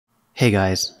Hey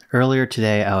guys, earlier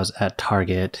today I was at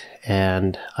Target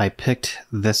and I picked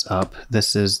this up.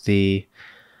 This is the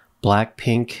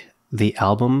Blackpink The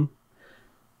Album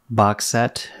box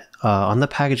set. On the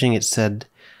packaging it said,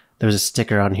 there was a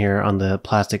sticker on here on the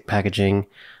plastic packaging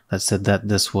that said that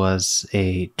this was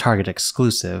a Target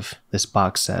exclusive, this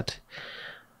box set.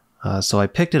 So I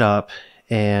picked it up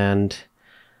and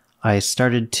I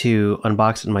started to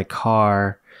unbox it in my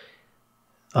car.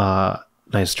 I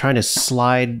was trying to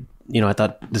slide, I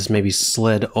thought this maybe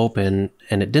slid open,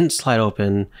 and it didn't slide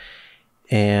open.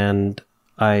 And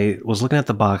I was looking at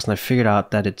the box and I figured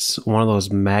out that it's one of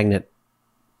those magnet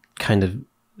kind of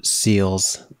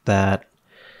seals that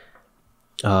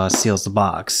seals the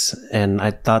box. And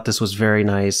I thought this was very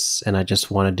nice, and I just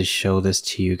wanted to show this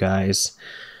to you guys.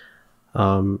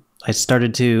 I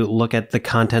started to look at the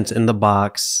contents in the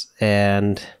box,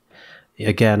 and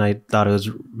again, I thought it was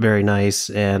very nice,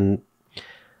 and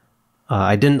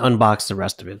I didn't unbox the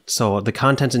rest of it. So the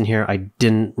contents in here I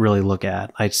didn't really look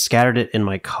at. I scattered it in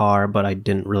my car, but I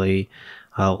didn't really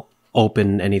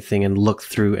open anything and look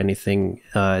through anything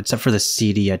except for the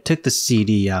CD. I took the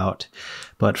CD out.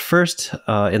 But first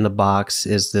in the box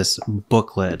is this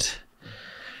booklet.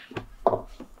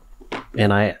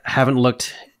 And I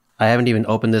haven't even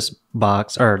opened this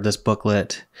box or this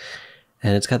booklet.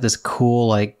 And it's got this cool,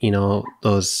 like,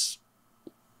 those,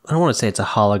 I don't want to say it's a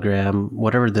hologram,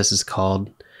 whatever this is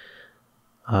called.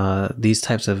 These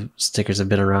types of stickers have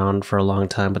been around for a long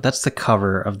time, but that's the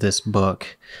cover of this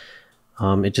book.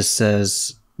 It just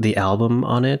says The Album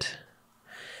on it.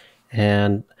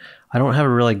 And I don't have a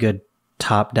really good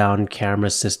top-down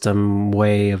camera system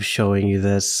way of showing you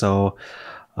this, so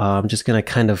I'm just going to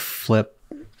kind of flip,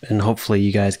 and hopefully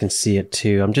you guys can see it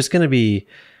too. I'm just going to be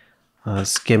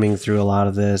skimming through a lot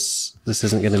of this. This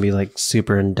isn't going to be like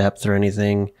super in depth or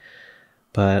anything,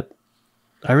 but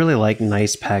I really like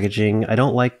nice packaging. I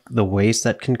don't like the waste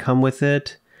that can come with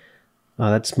it.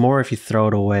 That's more if you throw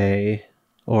it away,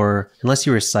 or unless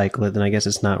you recycle it, then I guess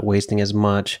it's not wasting as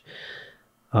much.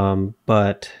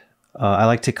 But I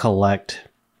like to collect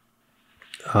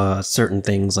certain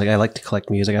things. Like I like to collect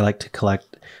music. I like to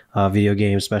collect video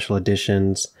game special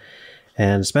editions.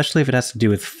 And especially if it has to do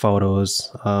with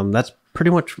photos. That's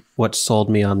pretty much what sold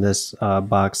me on this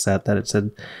box set, that it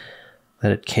said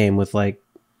that it came with like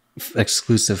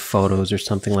exclusive photos or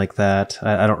something like that.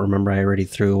 I don't remember. I already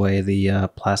threw away the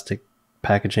plastic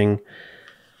packaging.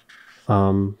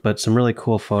 But some really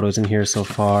cool photos in here so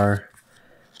far.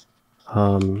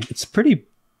 It's a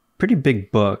pretty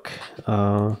big book.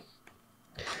 So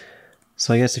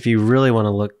I guess if you really want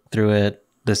to look through it,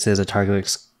 this is a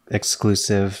Target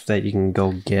exclusive that you can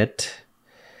go get.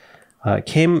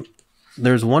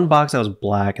 There's one box that was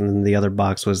black, and then the other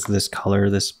box was this color,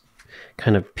 this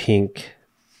kind of pink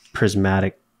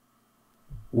prismatic,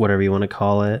 whatever you want to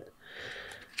call it.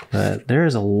 But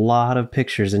there's a lot of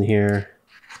pictures in here.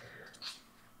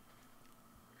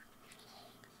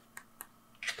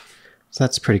 So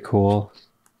that's pretty cool.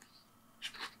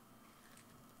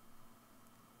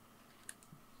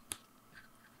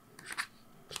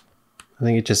 I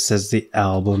think it just says The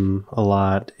Album a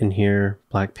lot in here.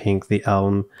 Blackpink The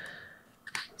Album.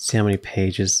 Let's see how many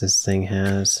pages this thing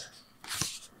has.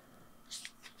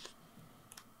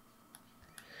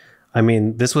 I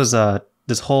mean, this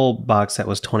whole box set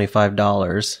was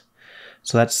 $25.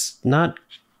 So that's not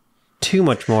too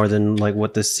much more than like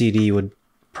what the CD would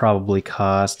probably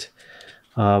cost.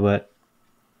 But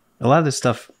a lot of this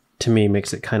stuff to me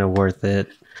makes it kind of worth it.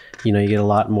 You get a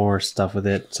lot more stuff with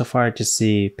it. So far I just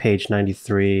see page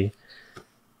 93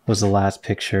 was the last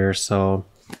picture. So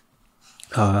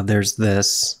there's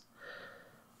this.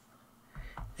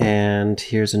 And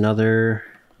here's another.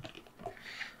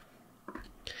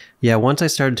 Yeah, once I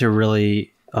started to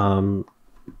really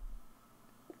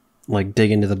like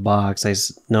dig into the box, I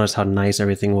noticed how nice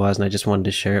everything was, and I just wanted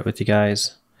to share it with you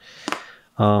guys.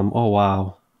 Oh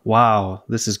wow. Wow,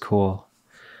 this is cool.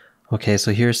 Okay,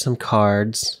 so here's some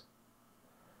cards.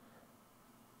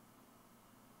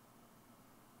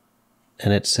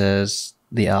 And it says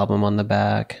The Album on the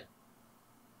back.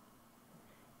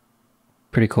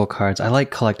 Pretty cool cards. I like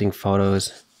collecting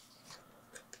photos.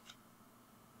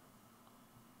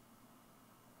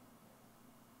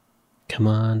 Come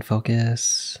on,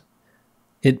 focus.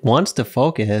 It wants to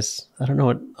focus. I don't know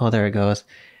what... Oh, there it goes.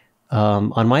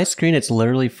 On my screen, it's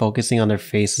literally focusing on their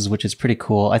faces, which is pretty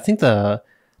cool. I think the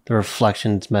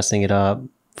reflection's messing it up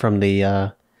from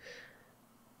the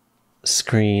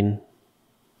screen.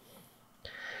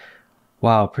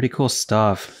 Wow, pretty cool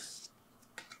stuff.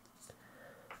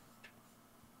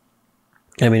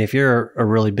 I mean, if you're a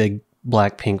really big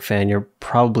Blackpink fan, you're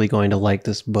probably going to like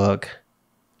this book.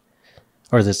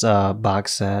 or this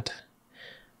box set.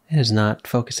 It is not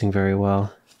focusing very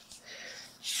well.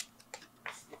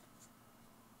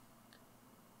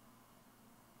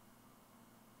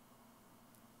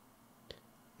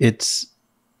 It's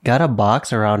got a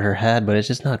box around her head, but it's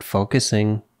just not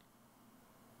focusing.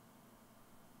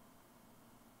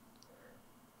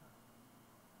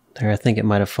 There, I think it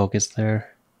might have focused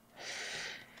there.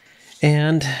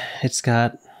 And it's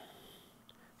got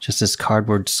just this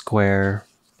cardboard square.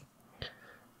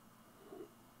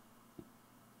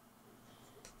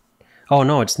 Oh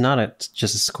no, it's not. It's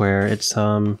just a square. It's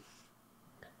oh,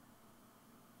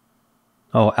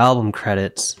 album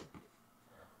credits.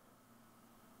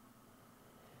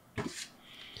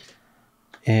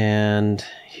 And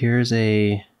here's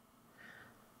a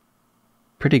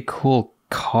pretty cool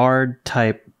card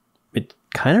type. It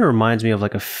kind of reminds me of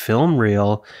like a film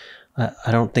reel.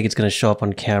 I don't think it's going to show up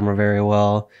on camera very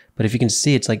well, but if you can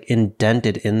see, it's like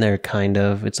indented in there, kind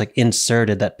of. It's like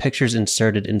inserted. That picture's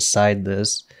inserted inside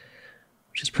this,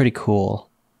 which is pretty cool.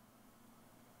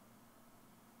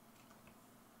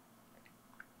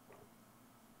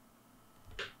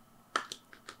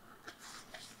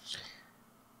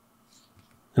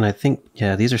 And I think,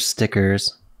 yeah, these are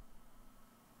stickers.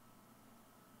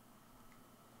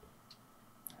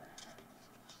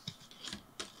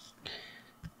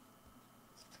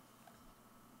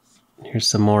 Here's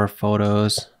some more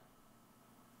photos.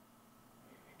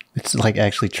 It's like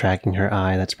actually tracking her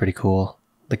eye. That's pretty cool.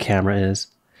 The camera is.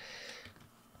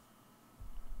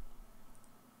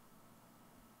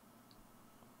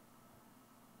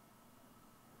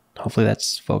 Hopefully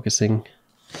that's focusing.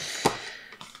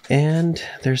 And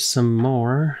there's some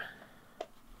more.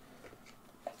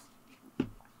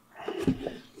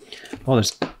 Oh,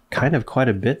 there's kind of quite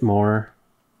a bit more.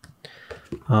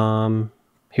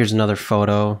 Here's another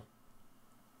photo.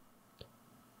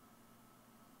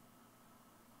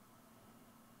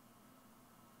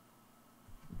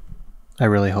 I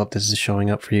really hope this is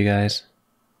showing up for you guys.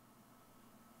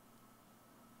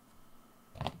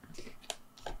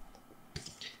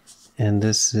 And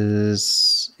this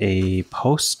is a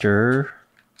poster.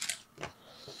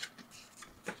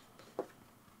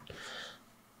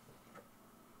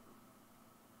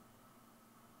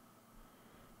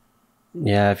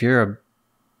 Yeah, if you're a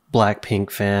Blackpink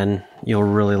fan, you'll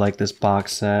really like this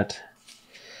box set.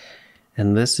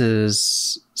 And this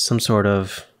is some sort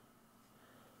of...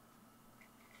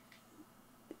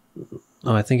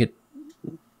 Oh, I think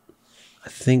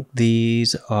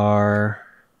these are...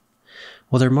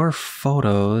 Well, they're more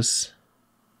photos,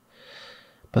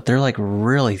 but they're like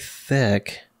really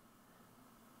thick.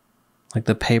 Like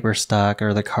the paper stock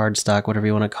or the card stock, whatever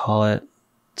you want to call it.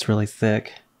 It's really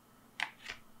thick.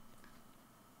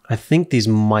 I think these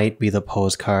might be the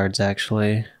postcards,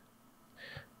 actually.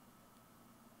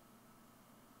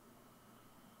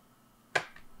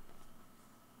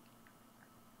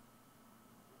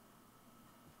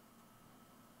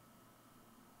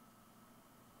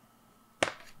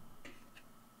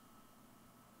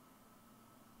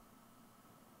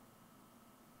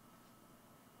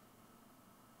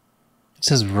 It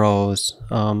says rose.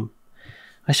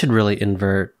 I should really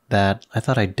invert that. I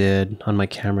thought I did on my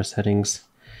camera settings.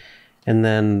 And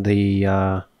then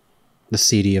the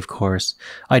CD, of course.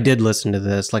 I did listen to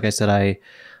this. Like I said,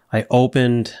 I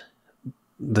opened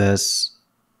this.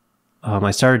 I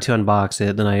started to unbox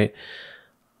it. Then I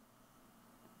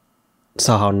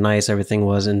saw how nice everything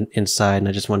was inside, and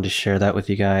I just wanted to share that with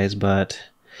you guys. But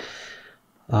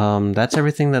that's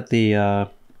everything that the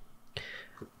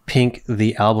Pink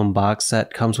The Album box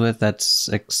set comes with. That's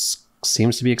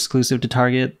seems to be exclusive to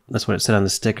Target. That's what it said on the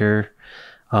sticker.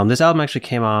 This album actually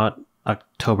came out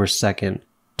October 2nd,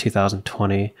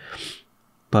 2020.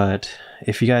 But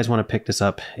if you guys want to pick this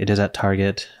up, it is at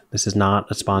Target. This is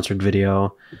not a sponsored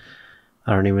video.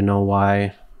 I don't even know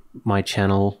why my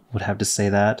channel would have to say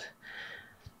that.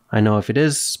 I know if it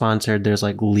is sponsored, there's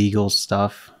like legal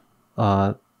stuff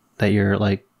that you're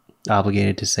like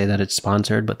obligated to say that it's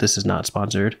sponsored, but this is not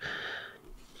sponsored.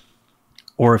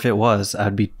 Or if it was,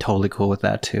 I'd be totally cool with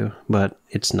that too, but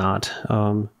it's not.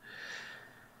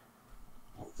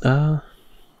 Yeah,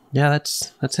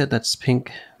 that's it. That's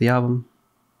Pink The Album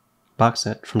box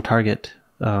set from Target.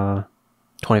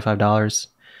 $25.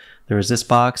 There was this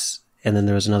box, and then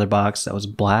there was another box that was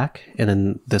black, and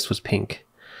then this was pink.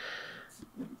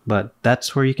 But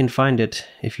that's where you can find it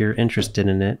if you're interested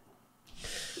in it.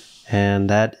 And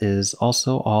that is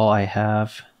also all I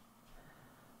have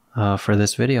for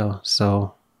this video.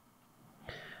 So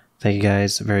thank you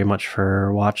guys very much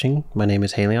for watching. My name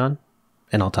is Haylion,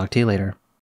 and I'll talk to you later.